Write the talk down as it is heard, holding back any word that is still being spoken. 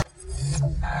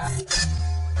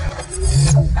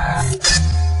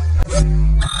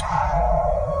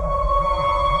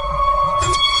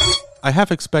I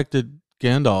half expected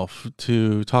Gandalf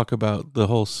to talk about the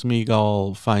whole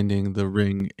Smeagol finding the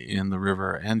ring in the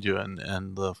river Anduin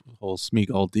and the whole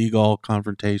Smeagol-Deagol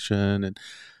confrontation and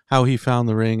how he found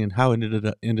the ring and how it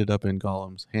ended up in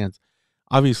Gollum's hands.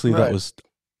 Obviously, that Right. was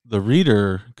the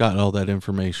reader got all that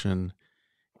information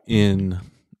in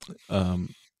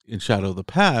Shadow of the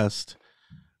Past.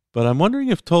 But I'm wondering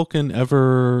if Tolkien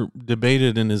ever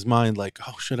debated in his mind, like,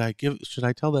 oh, should I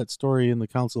tell that story in the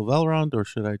Council of Elrond or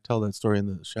should I tell that story in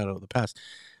the Shadow of the Past?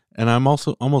 And I'm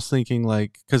also almost thinking,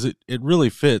 like, because it really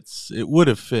fits, it would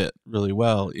have fit really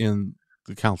well in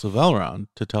the Council of Elrond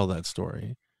to tell that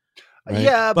story, right?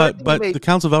 Yeah, but I think But the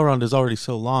Council of Elrond is already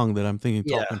so long that I'm thinking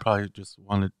yeah, Tolkien probably just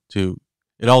wanted to.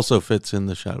 It also fits in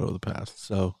the Shadow of the Past,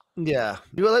 so yeah.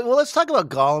 Well, let's talk about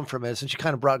Gollum for a minute, since you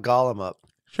kind of brought Gollum up.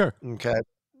 sure. Okay,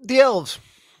 the elves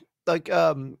like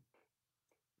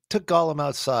took Gollum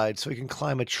outside so he can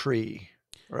climb a tree,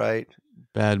 right?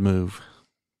 Bad move.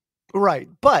 Right.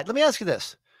 But let me ask you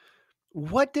this: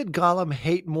 what did Gollum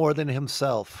hate more than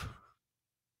himself?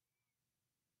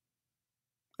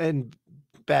 And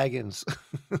Baggins.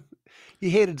 He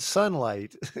hated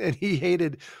sunlight and he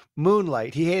hated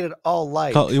moonlight. He hated all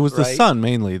light. It was the right? sun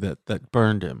mainly that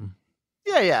burned him.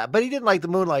 Yeah. But he didn't like the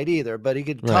moonlight either, but he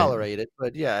could Right. tolerate it.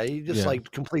 But yeah, he just Yeah.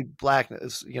 liked complete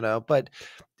blackness, But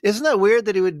isn't that weird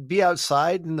that he would be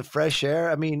outside in the fresh air?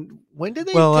 I mean, when did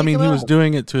they Well, I take mean, him he out? was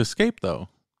doing it to escape, though.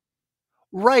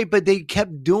 Right, but they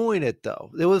kept doing it though.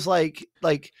 It was like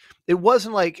it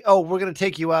wasn't like, oh, we're gonna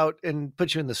take you out and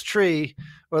put you in this tree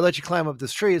or let you climb up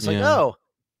this tree. It's like, Yeah. oh,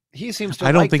 he seems to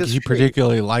I don't like think this he tree.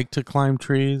 particularly liked to climb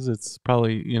trees. It's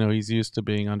probably, he's used to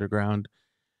being underground.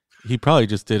 He probably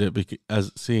just did it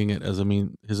as seeing it as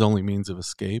his only means of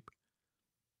escape.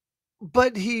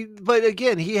 But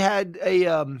again, he had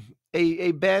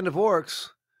a band of orcs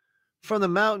from the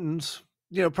mountains,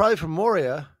 probably from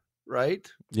Moria,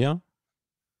 right? Yeah.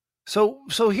 So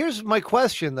here's my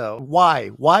question though. Why?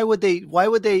 Why would they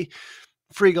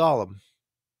free Gollum?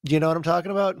 Do you know what I'm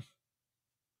talking about?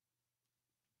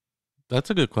 That's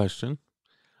a good question.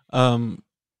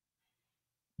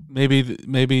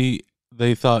 Maybe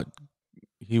they thought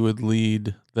he would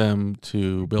lead them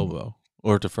to Bilbo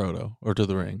or to Frodo or to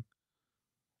the ring.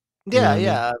 You know what I mean?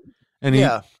 Yeah. And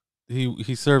Yeah.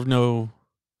 he served no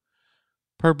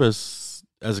purpose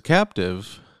as a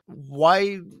captive.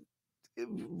 Why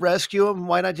rescue him?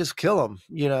 Why not just kill him?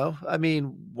 I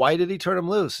mean, why did he turn him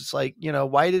loose? It's like,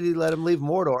 why did he let him leave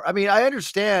Mordor? I mean, I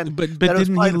understand, But that it was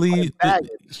didn't he probably leave?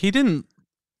 He didn't.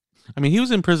 I mean, he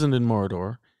was imprisoned in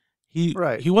Mordor.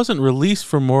 Right. He wasn't released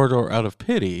from Mordor out of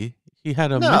pity. He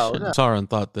had a mission. No. Sauron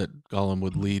thought that Gollum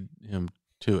would lead him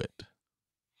to it.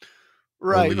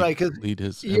 Right. Because lead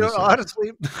his.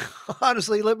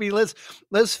 honestly,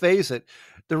 let's face it.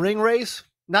 The ring race,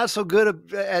 not so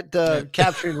good at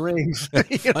capturing rings.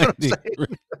 You know what I'm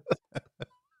saying?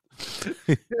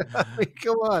 I mean,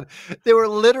 come on. They were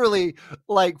literally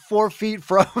like 4 feet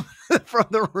from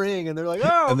the ring, and they're like,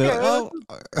 oh, and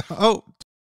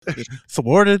okay.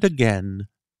 Thwarted again.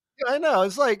 I know.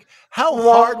 It's like, how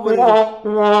hard would it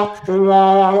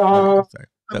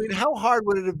how hard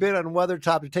would it have been on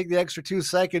Weathertop to take the extra 2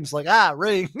 seconds, like,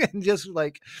 ring, and just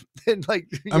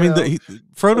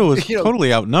Frodo was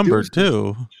totally outnumbered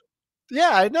too.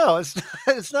 Yeah, I know.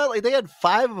 It's not like they had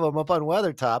 5 of them up on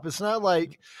Weathertop. It's not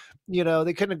like,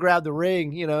 they couldn't have grabbed the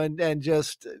ring, and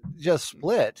just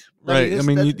split. Right.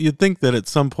 You'd think that at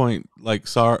some point, like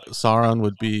Sauron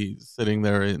would be sitting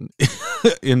there in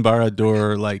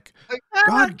Barad-dûr, like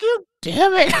God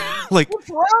damn it! Like, what's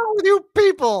wrong with you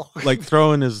people? Like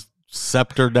throwing his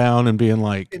scepter down and being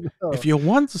like, if you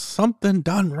want something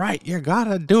done right, you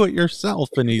gotta do it yourself.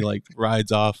 And he like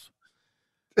rides off.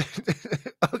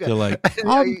 Okay. You're like, so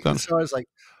I was like,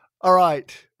 all right,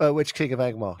 which King of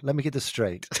Angmar? Let me get this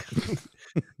straight.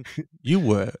 You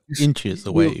were inches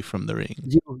away from the ring.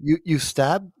 You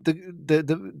stabbed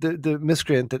the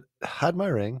miscreant that had my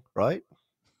ring, right?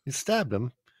 You stabbed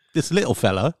him. This little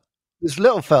fella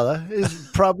is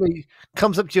probably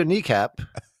comes up to your kneecap,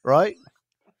 right?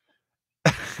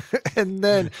 And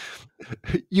then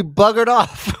you buggered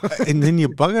off.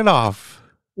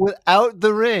 Without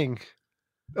the ring.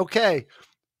 Okay.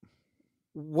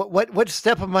 What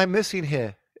step am I missing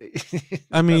here?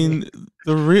 I mean,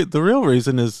 the real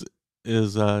reason is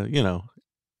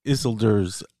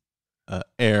Isildur's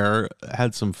heir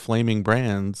had some flaming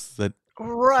brands that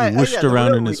right whooshed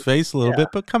around in his face a little bit,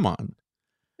 but come on.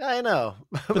 I know.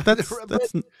 But that's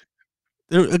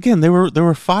there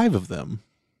were 5 of them.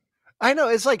 I know.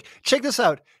 It's like, check this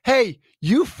out. Hey,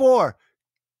 you 4,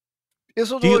 Deal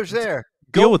Isildur's there.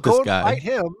 deal Go with this go and guy. fight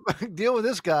him. Deal with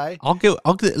this guy. I'll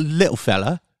get little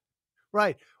fella.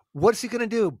 Right. What's he gonna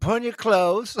do? Put on your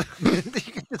clothes.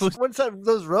 Once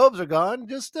those robes are gone,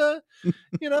 just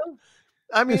you know.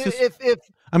 I mean, It's just. if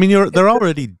I mean, if they're the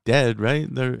already dead, right?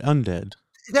 They're undead.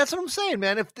 that's what I'm saying,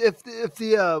 man. If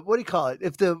the what do you call it?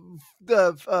 If the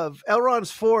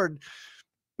Elrond's Ford,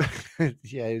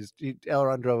 yeah,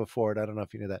 Elrond drove a Ford. I don't know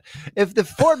if you knew that. If the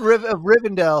Ford of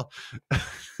Rivendell,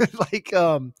 like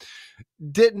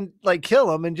didn't like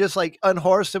kill him and just like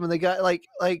unhorsed him, and they got like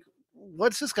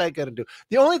what's this guy gonna do?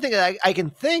 The only thing I can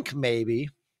think maybe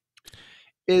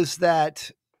is that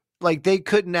like they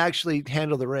couldn't actually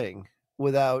handle the ring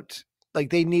without like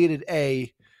they needed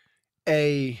a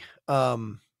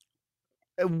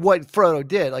what Frodo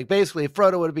did. Like basically, if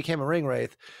Frodo would have became a ring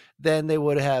wraith, then they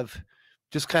would have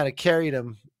just kind of carried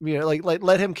him, like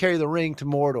let him carry the ring to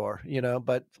Mordor,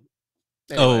 But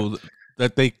anyway, Oh,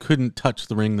 that they couldn't touch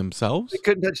the ring they themselves.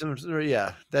 couldn't touch him.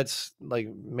 Yeah, that's like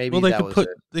Well, maybe that was it.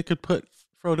 they could put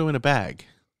Frodo in a bag.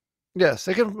 Yes,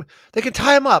 they can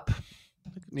tie him up.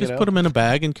 Just put him in a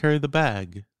bag and carry the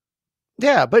bag.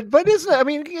 Yeah, but isn't it? I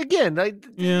mean, again,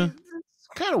 Yeah, it's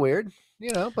kind of weird,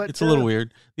 But it's a little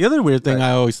weird. The other weird thing right.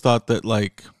 I always thought that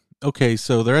like, okay,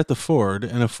 so they're at the ford,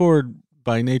 and a ford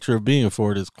by nature of being a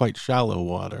ford is quite shallow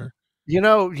water.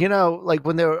 Like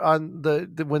when they were on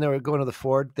when they were going to the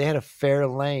ford, they had a fair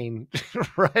lane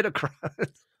right across. They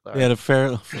Sorry. had a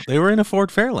fair. They were in a Ford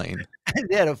Fairlane.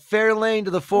 They had a fair lane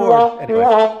to the ford. Anyway,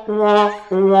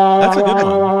 That's a good one.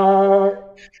 all Do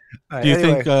right. you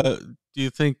Anyway, think? Do you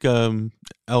think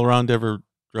Elrond ever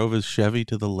drove his Chevy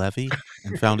to the levee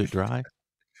and found it dry?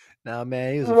 now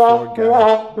man, he was a Ford guy.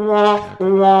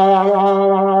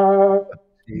 Okay.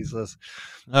 Jesus.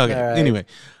 All Okay. right. Anyway,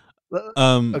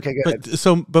 Okay, go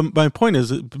ahead. but my point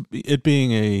is, it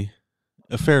being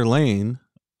a fair lane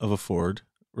of a ford,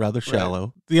 rather Right.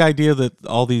 shallow. The idea that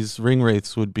all these ring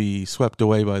wraiths would be swept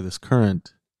away by this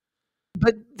current,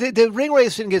 But the ring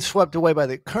race didn't get swept away by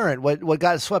the current. What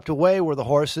got swept away were the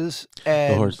horses the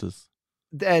and horses.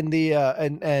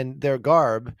 and their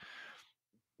garb,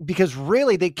 because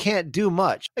really they can't do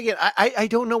much. Again, I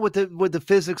don't know what the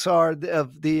physics are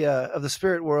of the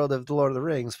spirit world of the Lord of the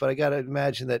Rings, but I got to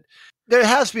imagine that there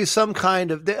has to be some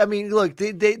kind of. I mean, look,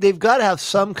 they've got to have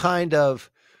some kind of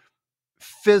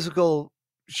physical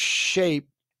shape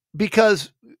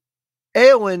because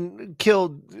Eowyn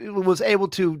was able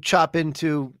to chop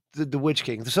into the Witch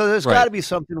King. So there's got Right. to be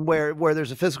something where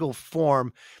there's a physical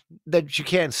form that you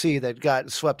can't see that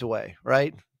got swept away,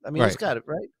 right? I mean, it's Right. got it,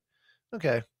 right?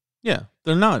 Okay. Yeah.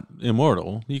 They're not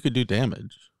immortal. You could do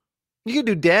damage. You can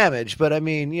do damage, but I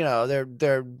mean,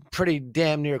 they're pretty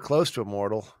damn near close to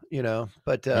immortal,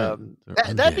 But Right.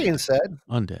 They're that being undead. said,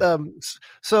 Undead.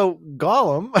 So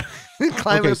Gollum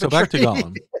climbing Okay, up a so back to tree,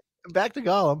 Gollum. back to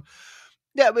Gollum.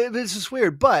 Yeah, but it's just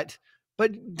weird. But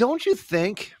don't you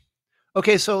think?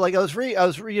 Okay, so like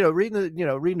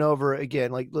reading over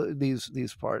again like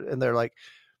these parts, and they're like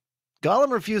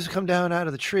Gollum refused to come down out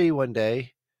of the tree one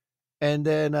day, and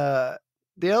then the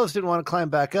elves didn't want to climb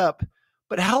back up.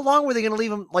 But how long were they going to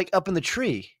leave him like up in the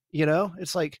tree?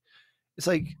 It's like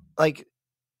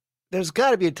there's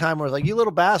got to be a time where it's like, you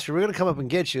little bastard, we're going to come up and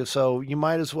get you, so you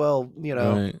might as well,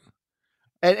 Right.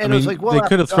 I And it was mean, like well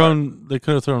after dark. they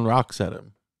could have thrown rocks at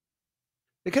him.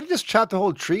 They could have just chopped the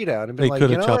whole tree down and been They like,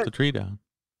 could you have know chopped what, the tree down.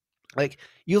 like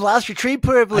you lost your tree I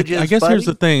privileges, guess here's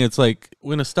the buddy. thing. It's like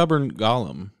when a stubborn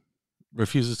golem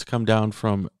refuses to come down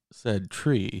from said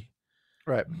tree,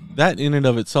 Right. that in and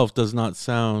of itself does not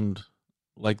sound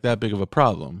like that big of a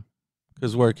problem.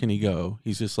 Because where can he go?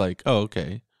 He's just like, oh,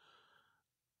 okay.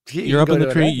 You You're can up go in the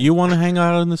to tree. an You want to hang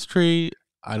out in this tree.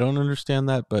 I don't understand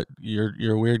that, but you're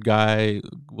a weird guy.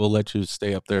 We'll let you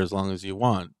stay up there as long as you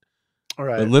want. But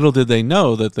right. little did they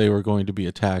know that they were going to be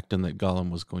attacked and that Gollum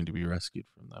was going to be rescued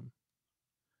from them.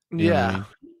 You know what I Yeah. mean?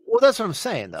 Well, that's what I'm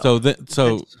saying though. So that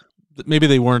That's maybe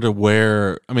they weren't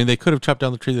aware. I mean, they could have chopped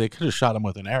down the tree. They could have shot him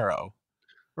with an arrow,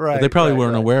 but they right, probably right,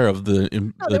 weren't right. aware of No, the they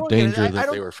weren't gonna. danger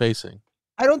that they were facing.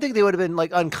 I don't think they would have been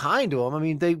like unkind to him. I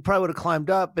mean, they probably would have climbed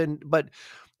up, but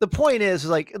the point is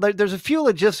like there's a few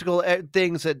logistical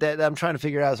things that I'm trying to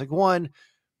figure out. It's like one,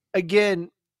 again,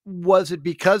 was it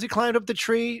because he climbed up the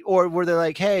tree, or were they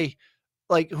like, hey,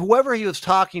 like whoever he was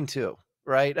talking to,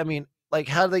 right? I mean, like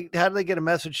how do they get a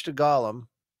message to Gollum?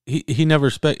 He never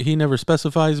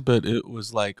specifies, but it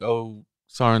was like, oh,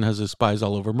 Sauron has his spies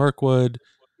all over Mirkwood.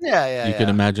 Yeah, yeah, You can yeah.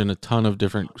 imagine a ton of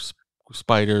different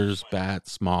spiders,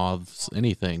 bats, moths,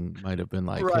 anything might have been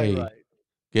like, Right, hey, right.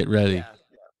 get ready. Yeah.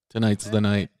 Tonight's the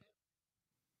night.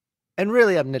 And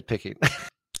really, I'm nitpicking.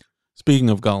 Speaking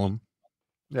of Gollum,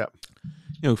 Yeah.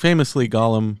 famously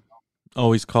Gollum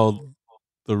always called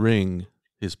the ring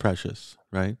his precious,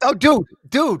 right? Oh,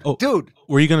 Oh, dude!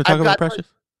 were you going to talk I've about got precious?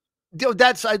 dude,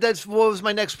 that's what was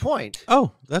my next point.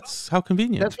 Oh, that's how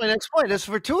convenient. That's my next point. It's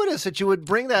fortuitous that you would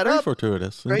bring that Very up.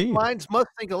 fortuitous Great indeed. minds must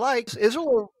think alike.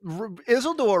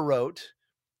 Isildur wrote,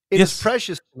 "It is Yes,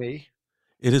 precious to me."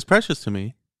 it is precious to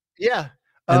me. Yeah.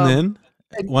 And Um, then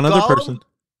and one other Gollum, person.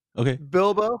 Okay,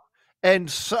 Bilbo, and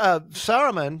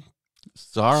Saruman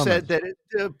Saruman. said that it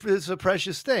is a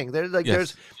precious thing. There's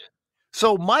Yes.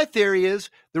 so my theory is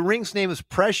the ring's name is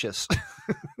Precious.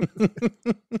 the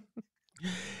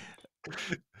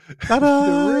ring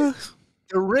Ta-da!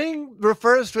 the ring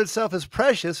refers to itself as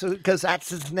precious because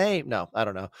that's its name. No, I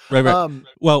don't know. Right, right. Um,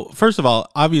 Well, first of all,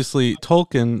 obviously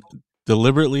Tolkien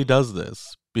deliberately does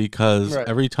this because right,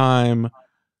 every time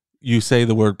you say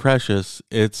the word precious,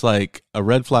 it's like a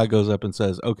red flag goes up and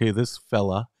says, "Okay, this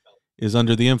fella is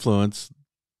under the influence,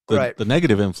 right, the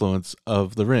negative influence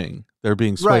of the ring. They're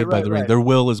being right, swayed by right, the ring. right. Their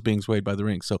will is being swayed by the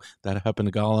ring." So that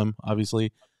happened to Gollum,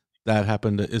 obviously. That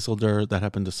happened to Isildur. That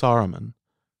happened to Saruman.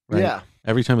 Right? Yeah,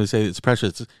 Every time they say it's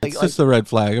precious, like it's just a red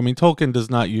flag. I mean, Tolkien does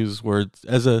not use words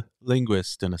as a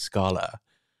linguist and a scholar.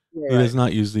 He right. does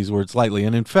not use these words lightly.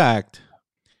 And in fact,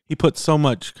 he puts so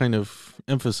much kind of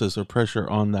emphasis or pressure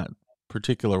on that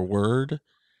particular word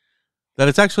that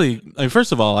it's actually, I mean,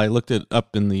 first of all, I looked it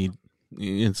up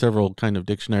in several kind of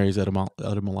dictionaries,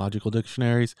 etymological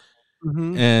dictionaries,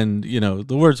 Hmm. and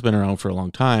the word's been around for a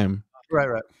long time. Right,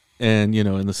 right, And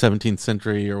in the 17th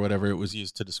century or whatever, it was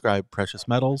used to describe precious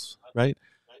metals, right?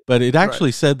 But it right.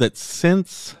 actually said that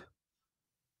since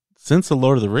the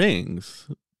Lord of the Rings,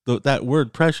 that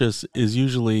word precious is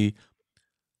usually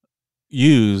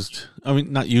used. I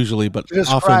mean, not usually, but To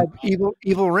often describe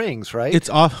evil rings, right? it's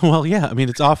off. Well, yeah. I mean,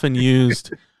 it's often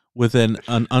used with an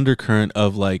undercurrent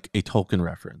of like a Tolkien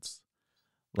reference,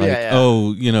 Yeah, like, yeah,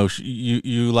 oh,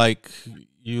 you like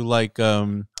you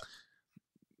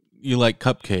like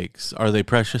cupcakes. Are they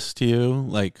precious to you?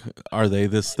 Like, are they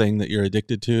this thing that you're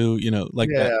addicted to? Like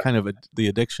yeah, that yeah. kind of the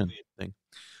addiction thing.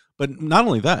 But not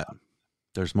only that,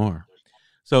 there's more.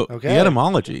 So the Okay.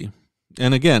 etymology,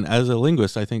 and again, as a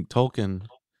linguist, I think Tolkien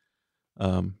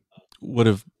um, would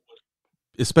have,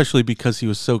 especially because he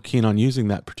was so keen on using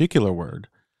that particular word.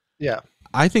 Yeah.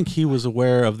 I think he was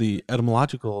aware of the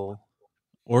etymological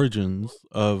origins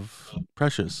of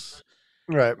precious,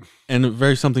 Right.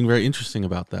 and something very interesting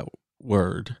about that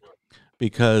word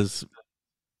because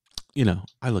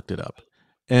I looked it up.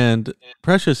 And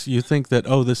precious, you think that,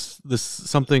 oh, this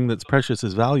something that's precious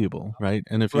is valuable, right?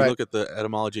 And if you Right. look at the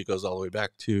etymology, it goes all the way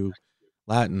back to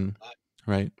Latin,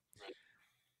 right?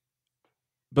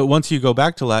 But once you go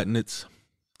back to Latin, it's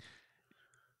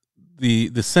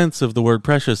the sense of the word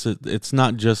precious. It's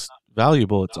not just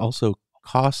valuable; it's also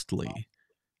costly.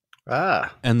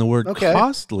 Ah. And the word Okay.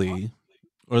 costly,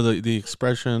 or the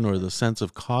expression or the sense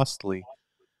of costly,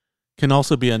 can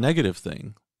also be a negative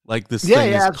thing. Like this Yeah.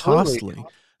 thing Yeah. is Absolutely. costly.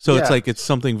 So it's Yeah. like it's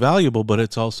something valuable, but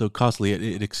it's also costly.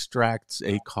 It extracts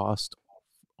a cost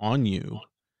on you,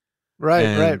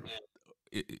 Right. Right.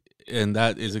 and and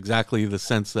that is exactly the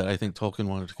sense that I think Tolkien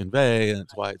wanted to convey, and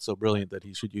it's why it's so brilliant that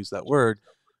he should use that word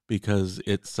because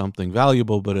it's something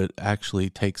valuable, but it actually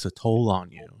takes a toll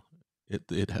on you. Yeah.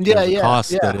 There's a Yeah.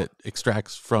 cost that Yeah. it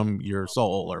extracts from your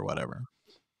soul or whatever.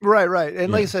 Right. Right.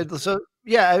 And like I Yeah, said, so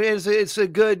yeah, I mean, it's a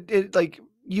good like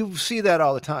you see that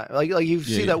all the time. Like you yeah,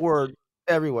 see yeah, that word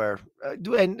everywhere.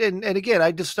 And again,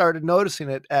 I just started noticing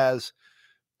it as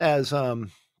as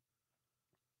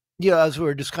we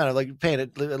were just kind of like paying a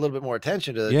little bit more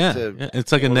attention yeah, to yeah.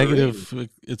 It's like a Lord of the Rings. negative.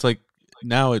 It's like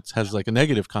now it has like a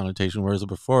negative connotation, whereas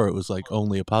before it was like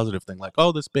only a positive thing, like,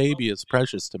 oh, this baby is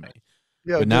precious to me.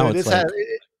 Yo, But now dude, it's it's had like,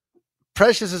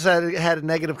 Precious has had a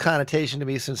negative connotation to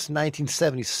me since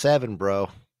 1977, bro.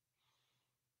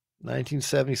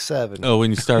 1977. oh,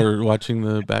 when you started watching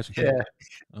the Batch Kids, Yeah.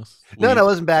 oh, No, no, sweet. it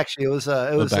wasn't Bakshi. It Oh,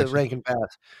 was Backstreet. Rankin Bass.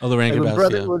 Oh, the Like Rankin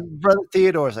Bass, yeah. when brother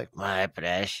Theodore's like, "My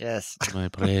precious." My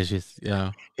precious,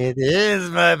 yeah. It is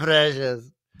my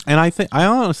precious. And I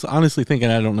honestly think,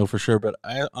 and I don't know for sure, but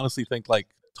I honestly think like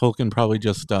Tolkien probably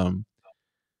just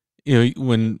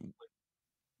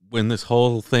when this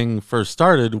whole thing first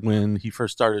started, when he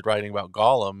first started writing about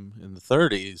Gollum in the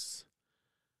 30s,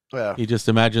 Yeah. he just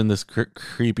imagined this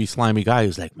creepy, slimy guy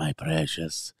who's like, my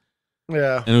precious.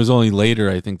 Yeah. And it was only later,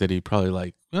 I think, that he probably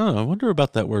like, oh, I wonder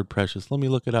about that word precious. Let me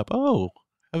look it up. Oh,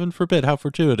 heaven forbid, how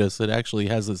fortuitous! It actually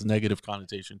has this negative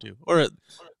connotation too, or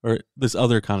this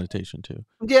other connotation too.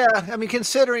 Yeah, I mean,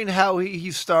 considering how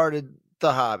he started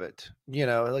The Hobbit,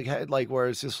 like where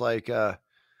it's just like,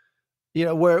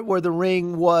 where the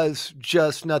ring was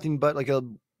just nothing but like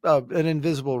an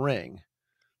invisible ring.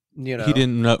 He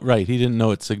didn't know, right? He didn't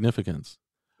know its significance.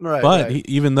 Right, But right.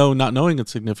 even though not knowing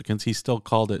its significance,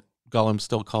 Gollum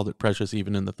still called it precious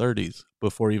even in the 30s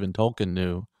before even Tolkien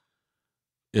knew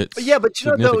its Yeah, but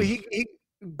though significance.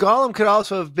 Gollum could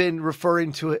also have been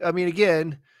referring to it. I mean,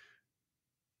 again,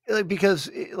 because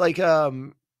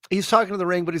he's talking to the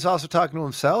ring, but he's also talking to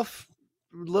himself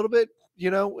a little bit,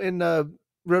 in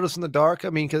Riddles in the Dark. I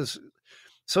mean,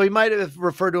 so he might have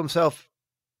referred to himself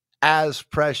as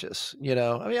precious. I mean,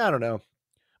 I don't know,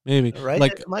 Maybe. right?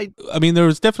 Like, I mean, there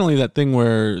was definitely that thing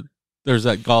where there's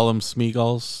that Gollum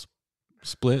Smeagol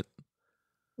split.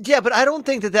 Yeah, but I don't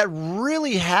think that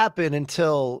really happened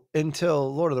until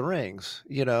Lord of the Rings.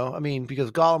 I mean, because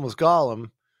Gollum was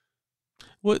Gollum,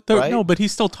 right? No, but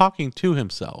he's still talking to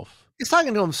himself. He's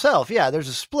talking to himself. Yeah, there's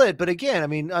a split, but again, I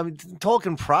mean,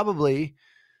 Tolkien probably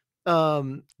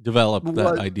Developed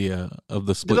that was idea of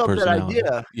the split developed that personality.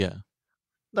 idea. Yeah.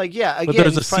 Like, yeah, But again,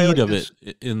 there's a he's probably seed like of this.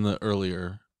 it in the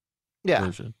earlier Yeah,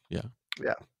 version. Yeah.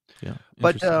 yeah. Yeah.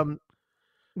 But Interesting.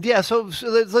 yeah. So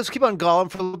let's keep on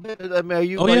Gollum for a little bit. I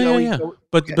mean, Oh yeah, yeah, yeah.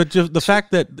 But okay. just the So,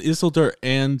 fact that Isildur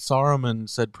and Saruman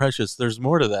said precious, there's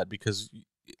more to that because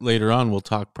later on we'll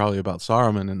talk probably about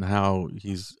Saruman and how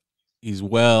he's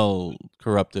well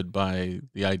corrupted by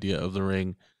the idea of the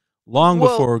ring, long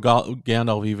well, before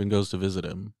Gandalf even goes to visit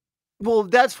him. well,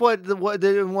 that's one of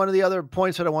the other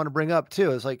points that I want to bring up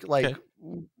too is Okay.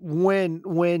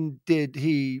 when did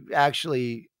he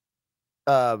actually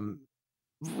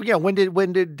when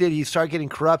did he start getting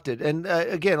corrupted? And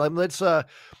again, let's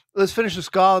finish this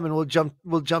Gollum and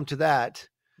we'll jump to that.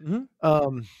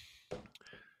 Mm-hmm.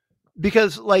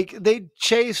 Because they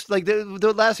chased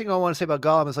the last thing I want to say about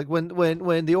Gollum is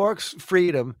when the orcs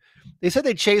freed him, they said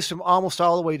they chased him almost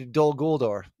all the way to Dol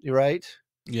Guldur. You right?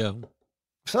 Yeah.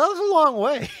 So that was a long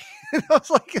way. that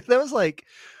was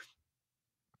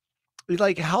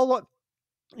like how long?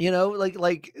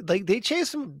 They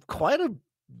chased him quite a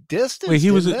distance. Wait,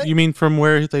 he was. Didn't they? You mean from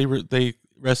where they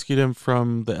rescued him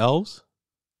from the elves?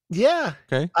 Yeah.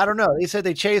 Okay. I don't know. They said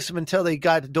they chased him until they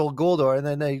got to Dol Guldur, and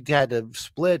then they had to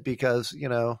split because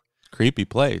Creepy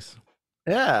place.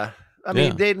 Yeah. I Yeah.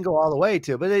 mean, they didn't go all the way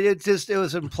to, but it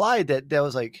was implied that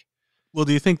was like, Well,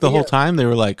 do you think the whole time they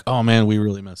were like, "Oh man, we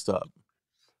really messed up"?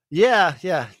 yeah.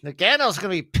 The Gandalf's gonna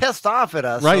be pissed off at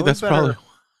us, Right. so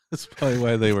That's probably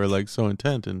why they were like so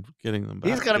intent in getting them back.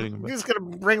 He's gonna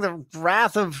bring the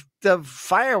wrath of the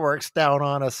fireworks down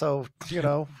on us. So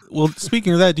Well,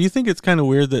 speaking of that, do you think it's kind of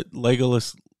weird that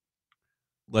Legolas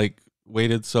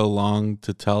waited so long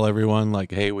to tell everyone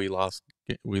hey, we lost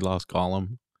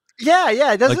Gollum? Yeah.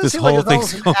 It doesn't this seem whole like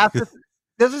it's thing's almost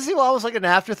doesn't seem almost like an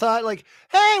afterthought. Like,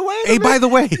 hey, wait a minute. By the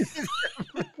way,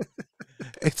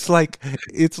 it's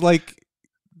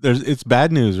it's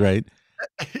bad news, right?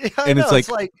 Yeah, And know, it's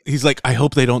like he's like, I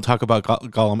hope they don't talk about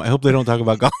Gollum. I hope they don't talk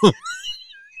about Gollum.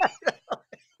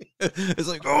 It's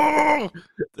like, oh,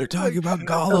 they're talking about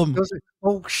Gollum.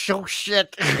 Oh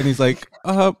shit! And he's like,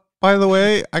 by the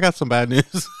way, I got some bad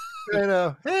news. I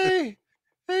know. Hey,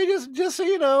 just so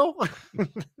you know.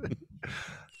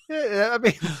 Yeah, I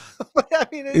mean,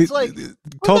 it's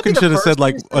Tolkien should have said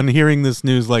on hearing this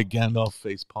news, Gandalf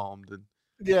face palmed and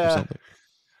or something.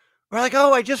 We're like,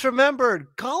 oh, I just remembered,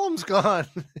 Gollum's gone.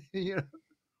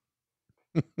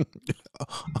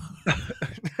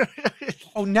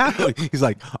 Oh, now he's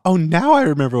like, oh, now I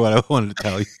remember what I wanted to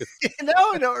tell you. No,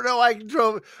 I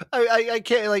drove, I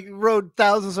can't rode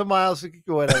thousands of miles,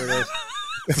 whatever it is.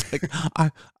 It's like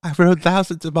I rode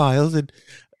thousands of miles and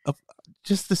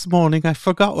just this morning I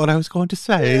forgot what I was going to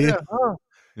say. Yeah. Oh.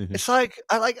 It's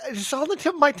it's on the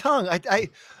tip of my tongue. I'm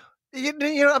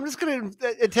just going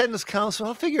to attend this council.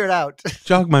 I'll figure it out.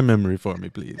 Jog my memory for me,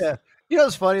 please. Yeah.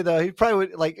 It's funny though. He probably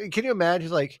would can you imagine?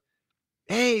 He's like,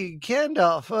 hey,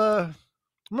 Gandalf,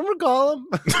 remember Gollum?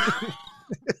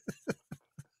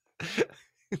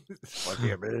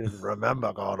 Funny, I didn't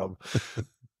remember Gollum.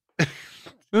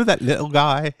 Remember that little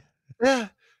guy? Yeah.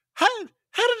 How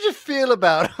did you feel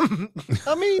about him?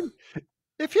 I mean,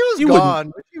 if he was you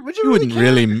gone, would you wouldn't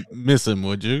really miss him,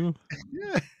 would you?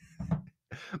 Yeah.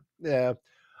 Yeah.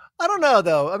 I don't know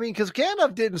though. I mean, because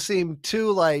Gandalf didn't seem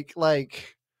too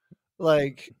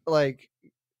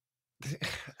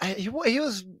he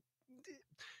was.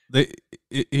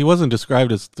 He wasn't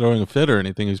described as throwing a fit or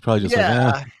anything. He's probably just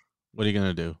what are you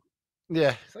gonna do?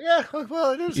 Yeah. Yeah.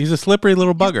 Well, it is. He's a slippery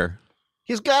little bugger.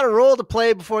 He's got a role to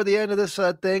play before the end of this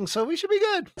thing, so we should be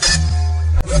good.